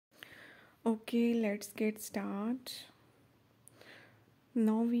Okay, let's get started.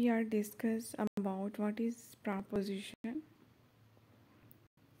 Now we are discuss about what is preposition.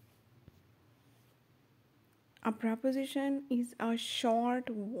 A preposition is a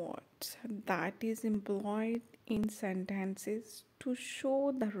short word that is employed in sentences to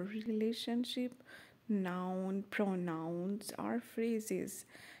show the relationship noun, pronouns, or phrases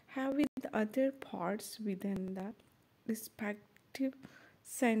have with other parts within the respective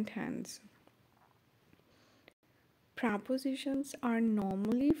sentence. Prepositions are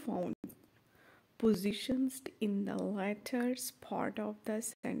normally found positions in the latter part of the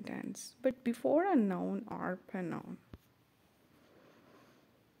sentence, but before a noun or pronoun.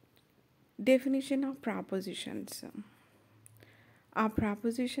 Definition of prepositions. A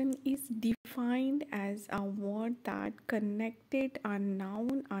preposition is defined as a word that connected a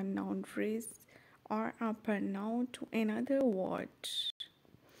noun phrase, or a pronoun to another word,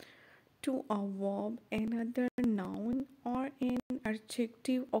 to a verb, another noun, or an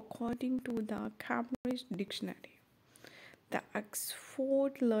adjective according to the Cambridge Dictionary. The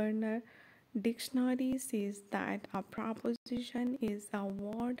Oxford Learner Dictionary says that a preposition is a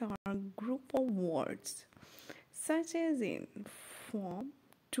word or a group of words, such as in, from,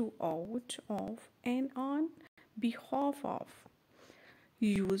 to, out of, and on behalf of,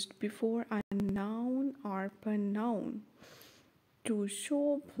 used before a noun or pronoun to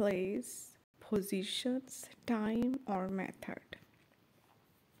show place, positions, time, or method.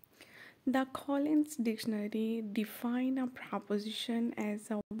 The Collins Dictionary defines a preposition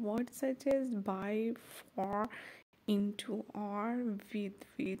as a word such as by, for, into, or with,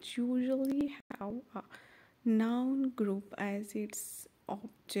 which usually have a noun group as its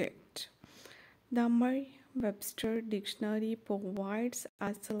object. The Merriam-Webster Dictionary provides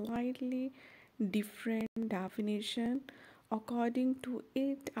a slightly different definition. According to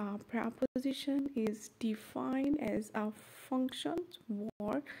it, a preposition is defined as a function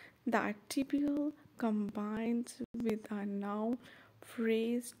word that typically combines with a noun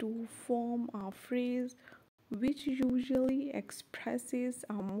phrase to form a phrase which usually expresses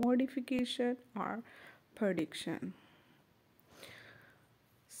a modification or prediction.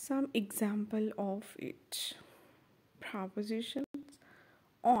 Some example of it: prepositions: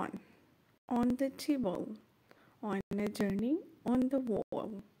 on the table, on a journey, on the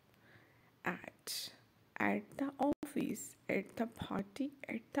wall, at the office, at the party,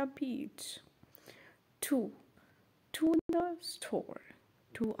 at the beach, to the store,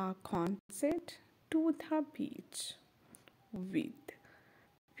 to a concert, to the beach, with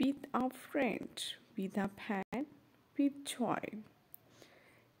a friend, with a pen, with joy,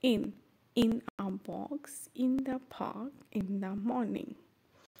 in a box, in the park, in the morning,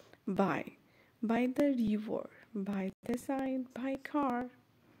 by the river, by the side, by car,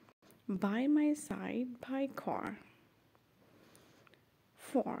 by my side, by car,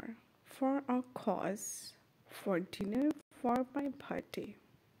 for a cause, for dinner, for my party,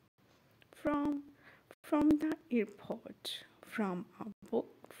 from the airport, from a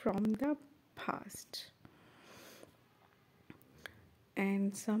book, from the past.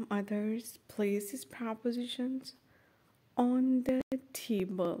 And some others: places prepositions: on the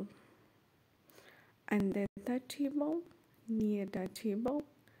table, under the table, near the table,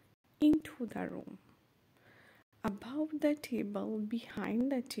 into the room, above the table,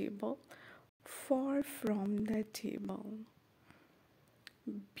 behind the table, far from the table,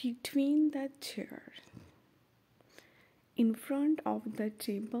 between the chairs, in front of the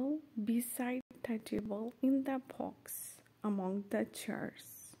table, beside the table, in the box, among the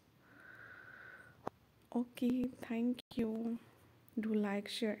chairs. Okay, thank you. Do like,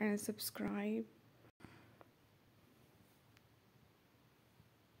 share, and subscribe.